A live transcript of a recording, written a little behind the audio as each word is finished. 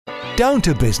Down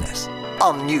to Business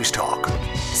on News Talk.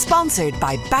 Sponsored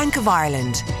by Bank of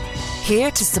Ireland. Here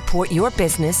to support your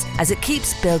business as it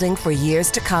keeps building for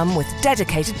years to come with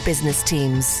dedicated business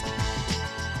teams.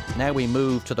 Now we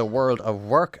move to the world of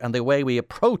work, and the way we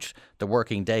approach the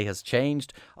working day has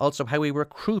changed. Also, how we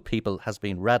recruit people has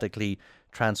been radically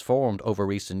transformed over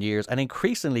recent years, and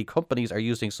increasingly companies are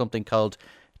using something called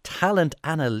talent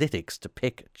analytics to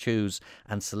pick, choose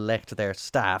and select their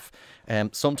staff.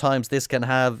 Sometimes this can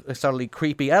have slightly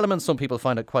creepy elements. Some people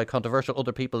find it quite controversial.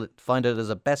 Other people find it as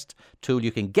a best tool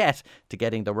you can get to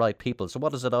getting the right people. So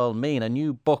what does it all mean? A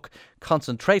new book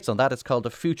concentrates on that. It's called The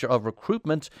Future of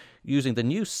Recruitment, using the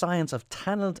new science of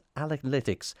talent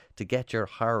analytics to get your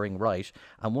hiring right.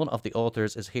 And one of the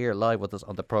authors is here live with us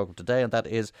on the programme today, and that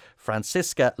is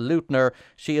Franziska Lüttner.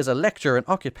 She is a lecturer in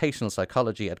occupational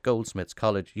psychology at Goldsmiths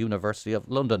College, University of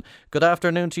London. Good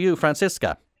afternoon to you,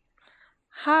 Franziska.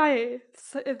 Hi,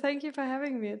 thank you for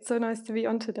having me. It's so nice to be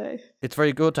on today. It's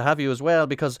very good to have you as well,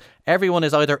 because everyone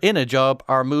is either in a job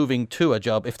or moving to a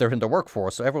job if they're in the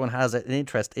workforce. So everyone has an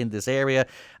interest in this area,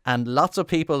 and lots of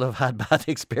people have had bad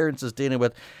experiences dealing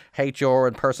with HR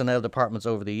and personnel departments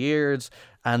over the years.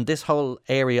 And this whole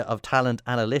area of talent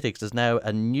analytics is now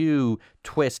a new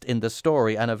twist in the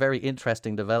story and a very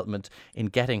interesting development in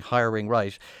getting hiring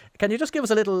right. Can you just give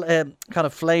us a little kind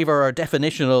of flavour or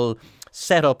definitional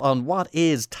setup on what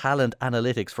is talent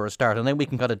analytics for a start, and then we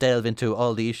can kind of delve into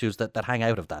all the issues that hang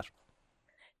out of that?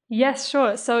 Yes,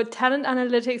 sure. So talent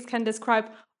analytics can describe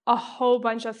a whole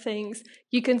bunch of things.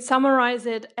 You can summarize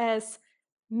it as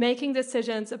making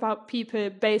decisions about people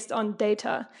based on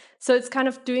data. So it's kind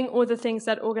of doing all the things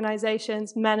that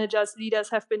organizations, managers, leaders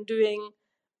have been doing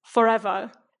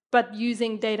forever, but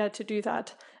using data to do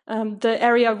that. The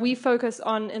area we focus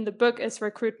on in the book is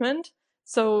recruitment.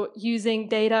 So using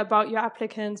data about your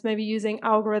applicants, maybe using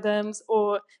algorithms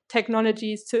or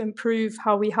technologies to improve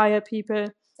how we hire people.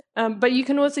 But you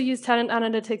can also use talent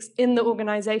analytics in the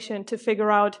organization to figure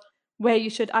out where you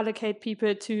should allocate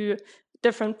people to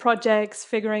different projects,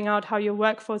 figuring out how your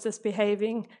workforce is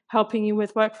behaving, helping you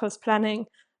with workforce planning.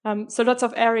 So lots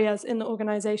of areas in the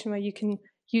organization where you can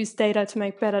use data to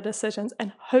make better decisions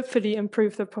and hopefully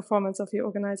improve the performance of your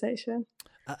organization.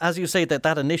 As you say,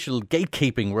 that initial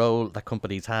gatekeeping role that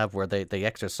companies have, where they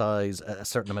exercise a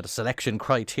certain amount of selection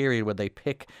criteria when they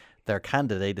pick their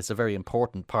candidate, is a very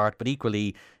important part. But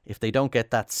equally, if they don't get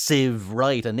that sieve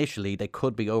right initially, they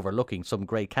could be overlooking some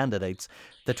great candidates.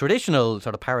 The traditional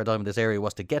sort of paradigm in this area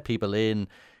was to get people in,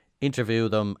 interview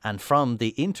them, and from the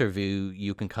interview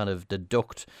you can kind of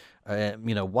deduct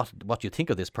what you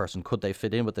think of this person. Could they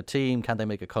fit in with the team? Can they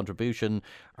make a contribution?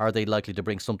 Are they likely to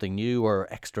bring something new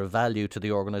or extra value to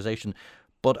the organisation?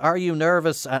 But are you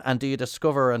nervous, and do you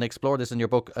discover and explore this in your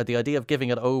book, the idea of giving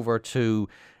it over to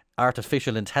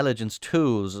artificial intelligence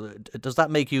tools? Does that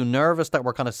make you nervous that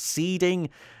we're kind of ceding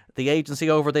the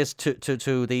agency over this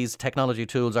to these technology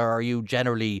tools, or are you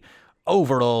generally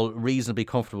overall reasonably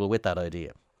comfortable with that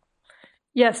idea?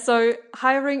 Yes, so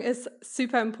hiring is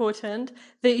super important.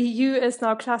 The EU is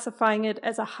now classifying it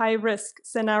as a high-risk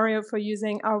scenario for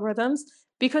using algorithms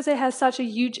because it has such a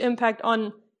huge impact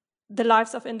on the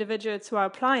lives of individuals who are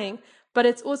applying, but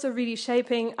it's also really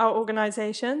shaping our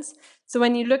organizations. So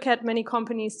when you look at many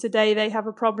companies today, they have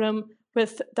a problem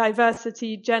with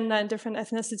diversity, gender, and different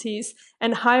ethnicities,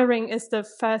 and hiring is the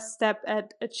first step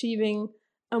at achieving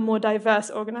a more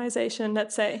diverse organization,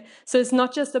 let's say. So it's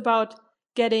not just about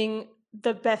getting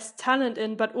the best talent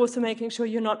in, but also making sure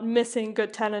you're not missing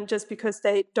good talent just because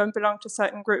they don't belong to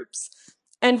certain groups.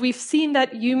 And we've seen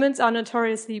that humans are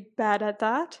notoriously bad at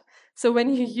that. So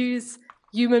when you use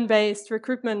human-based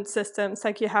recruitment systems,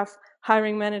 like you have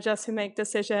hiring managers who make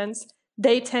decisions,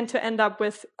 they tend to end up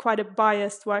with quite a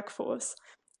biased workforce.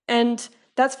 And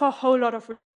that's for a whole lot of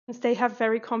reasons. They have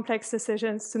very complex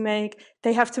decisions to make.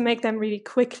 They have to make them really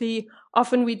quickly.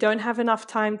 Often we don't have enough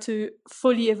time to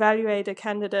fully evaluate a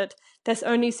candidate. There's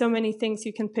only so many things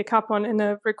you can pick up on in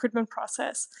a recruitment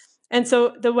process. And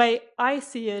so the way I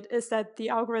see it is that the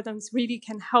algorithms really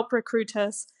can help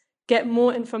recruiters get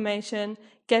more information,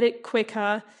 get it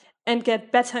quicker, and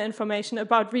get better information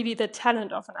about really the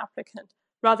talent of an applicant,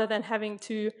 rather than having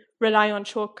to rely on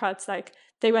shortcuts like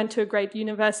they went to a great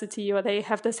university, or they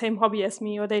have the same hobby as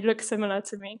me, or they look similar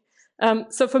to me.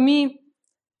 So for me,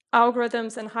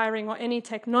 algorithms and hiring, or any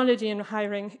technology in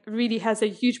hiring, really has a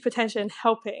huge potential in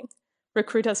helping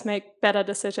recruiters make better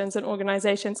decisions and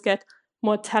organizations get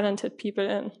more talented people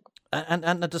in.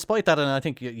 And despite that, and I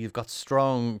think you've got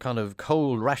strong kind of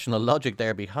cold rational logic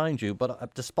there behind you,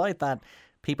 but despite that,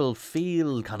 people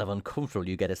feel kind of uncomfortable.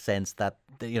 You get a sense that,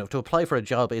 to apply for a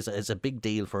job is a big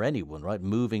deal for anyone, right?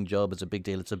 Moving job is a big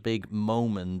deal. It's a big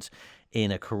moment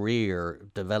in a career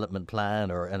development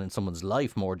plan and in someone's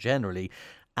life more generally.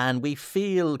 And we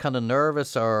feel kind of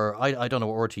nervous, or I don't know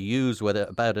what word to use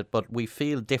about it, but we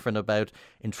feel different about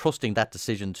entrusting that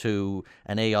decision to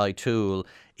an AI tool.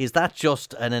 Is that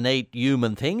just an innate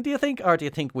human thing, do you think? Or do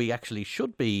you think we actually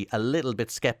should be a little bit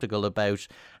skeptical about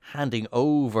handing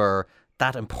over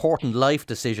that important life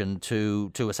decision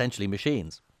to essentially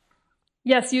machines?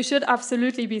 Yes, you should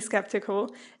absolutely be skeptical.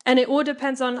 And it all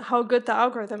depends on how good the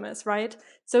algorithm is, right?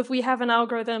 So if we have an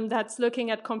algorithm that's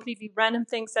looking at completely random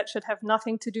things that should have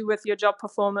nothing to do with your job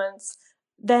performance,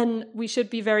 then we should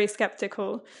be very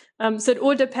skeptical. So it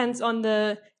all depends on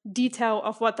the detail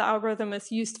of what the algorithm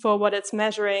is used for, what it's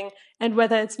measuring, and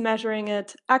whether it's measuring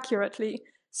it accurately.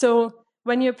 So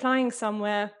when you're applying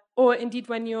somewhere, or indeed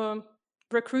when you're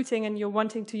recruiting and you're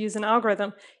wanting to use an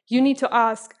algorithm, you need to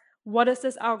ask, what is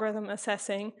this algorithm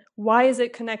assessing? Why is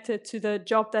it connected to the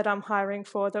job that I'm hiring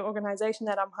for, the organization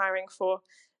that I'm hiring for?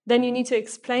 Then you need to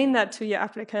explain that to your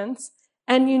applicants,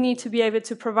 and you need to be able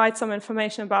to provide some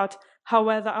information about how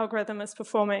well the algorithm is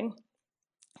performing.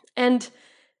 And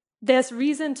there's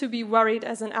reason to be worried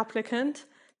as an applicant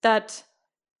that,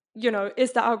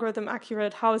 is the algorithm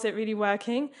accurate? How is it really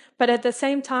working? But at the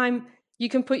same time, you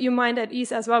can put your mind at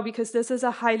ease as well, because this is a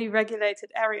highly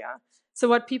regulated area. So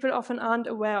what people often aren't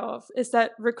aware of is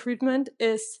that recruitment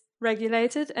is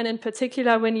regulated. And in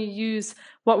particular, when you use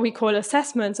what we call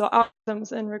assessments or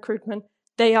algorithms in recruitment,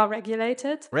 they are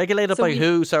regulated. Regulated by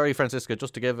who? Sorry, Franziska,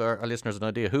 just to give our listeners an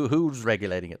idea. Who's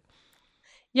regulating it?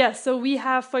 Yes, so we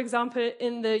have, for example,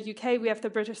 in the UK, we have the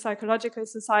British Psychological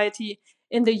Society.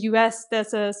 In the US,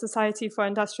 there's a Society for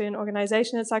Industrial and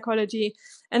Organizational Psychology.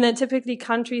 And then typically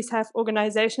countries have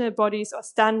organizational bodies or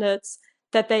standards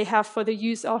that they have for the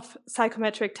use of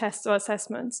psychometric tests or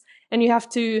assessments. And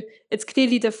it's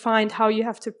clearly defined how you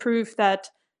have to prove that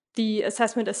the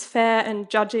assessment is fair and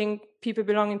judging people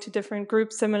belonging to different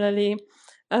groups similarly.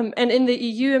 And in the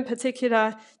EU in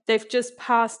particular, they've just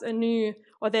passed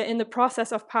they're in the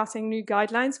process of passing new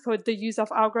guidelines for the use of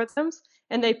algorithms,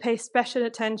 and they pay special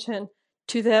attention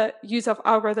to the use of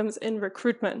algorithms in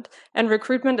recruitment. And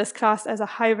recruitment is classed as a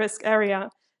high-risk area.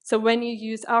 So when you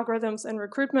use algorithms in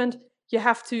recruitment, you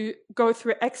have to go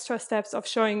through extra steps of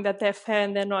showing that they're fair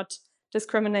and they're not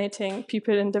discriminating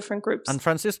people in different groups. And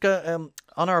Franziska,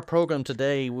 on our programme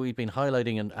today, we've been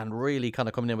highlighting and really kind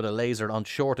of coming in with a laser on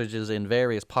shortages in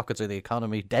various pockets of the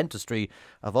economy, dentistry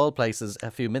of all places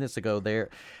a few minutes ago there.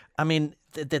 I mean,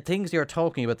 the things you're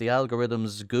talking about, the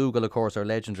algorithms, Google, of course, are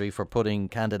legendary for putting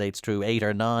candidates through 8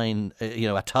 or 9,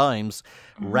 at times,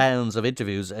 rounds of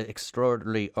interviews,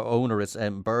 extraordinarily onerous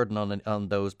burden on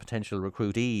those potential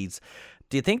recruitees.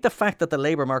 Do you think the fact that the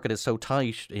labour market is so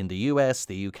tight in the US,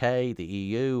 the UK, the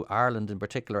EU, Ireland in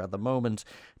particular at the moment,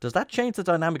 does that change the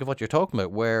dynamic of what you're talking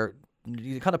about, where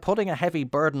you're kind of putting a heavy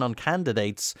burden on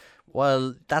candidates,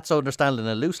 while that's understandable in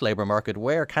a loose labour market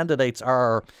where candidates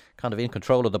are kind of in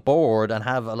control of the board and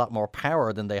have a lot more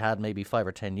power than they had maybe 5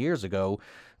 or 10 years ago?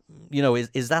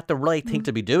 Is that the right thing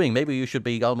to be doing? Maybe you should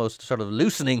be almost sort of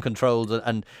loosening controls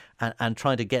and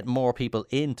trying to get more people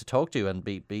in to talk to you and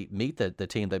meet the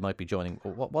team they might be joining.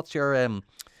 What's your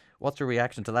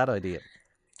reaction to that idea?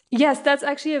 Yes, that's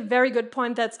actually a very good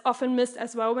point that's often missed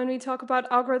as well when we talk about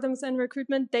algorithms and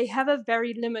recruitment. They have a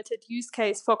very limited use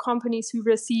case for companies who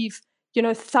receive,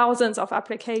 thousands of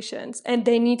applications, and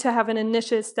they need to have an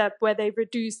initial step where they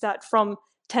reduce that from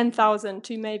 10,000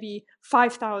 to maybe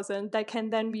 5,000 that can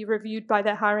then be reviewed by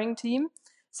their hiring team.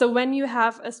 So when you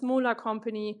have a smaller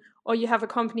company or you have a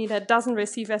company that doesn't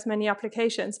receive as many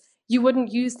applications, you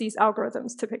wouldn't use these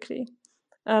algorithms typically.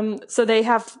 So they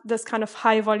have this kind of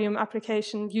high volume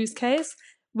application use case.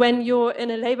 When you're in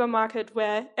a labor market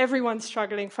where everyone's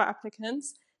struggling for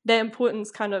applicants, their importance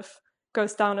kind of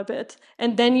goes down a bit.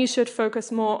 And then you should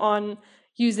focus more on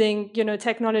using,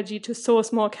 technology to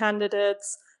source more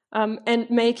candidates, and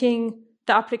making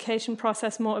the application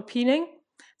process more appealing.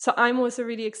 So I'm also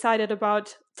really excited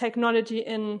about technology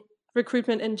in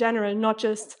recruitment in general, not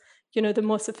just, the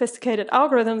more sophisticated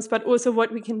algorithms, but also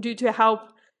what we can do to help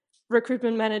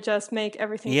recruitment managers make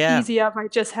everything easier by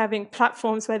just having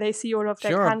platforms where they see all of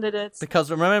their candidates. Because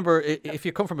remember, if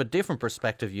you come from a different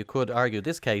perspective, you could argue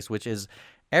this case, which is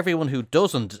everyone who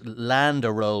doesn't land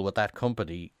a role with that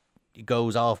company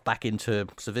goes off back into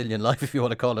civilian life, if you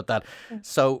want to call it that.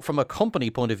 So from a company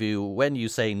point of view, when you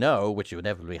say no, which you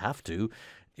inevitably have to,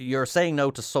 you're saying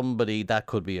no to somebody that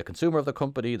could be a consumer of the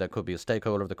company, that could be a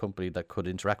stakeholder of the company, that could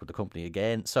interact with the company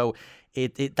again. So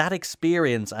that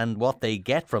experience and what they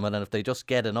get from it, and if they just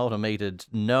get an automated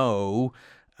no,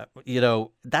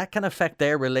 that can affect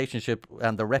their relationship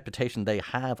and the reputation they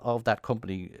have of that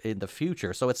company in the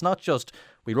future. So it's not just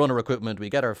we run a recruitment, we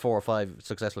get our 4 or 5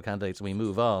 successful candidates and we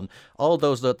move on. All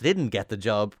those that didn't get the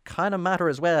job kind of matter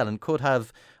as well and could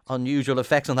have unusual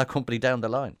effects on that company down the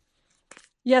line.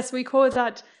 Yes, we call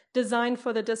that design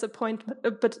for the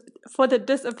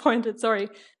disappointed, sorry.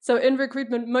 So in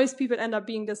recruitment, most people end up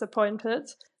being disappointed.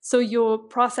 So your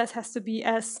process has to be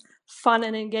as fun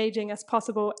and engaging as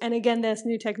possible. And again, there's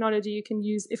new technology you can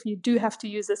use if you do have to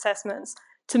use assessments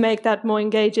to make that more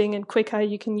engaging and quicker.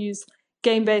 You can use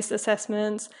game-based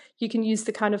assessments. You can use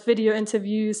the kind of video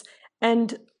interviews,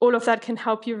 and all of that can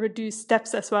help you reduce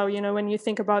steps as well. When you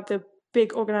think about the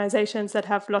big organizations that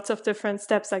have lots of different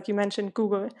steps, like you mentioned,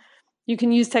 Google, you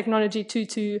can use technology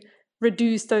to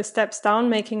reduce those steps down,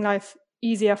 making life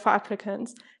easier for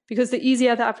applicants. Because the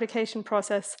easier the application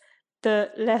process, the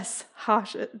less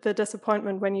harsh the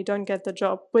disappointment when you don't get the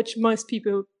job, which most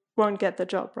people won't get the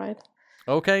job, right?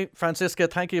 Okay, Franziska,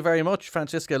 thank you very much.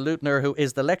 Franziska Lüttner, who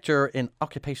is the lecturer in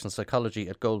occupational psychology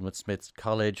at Goldsmiths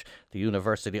College, the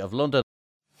University of London.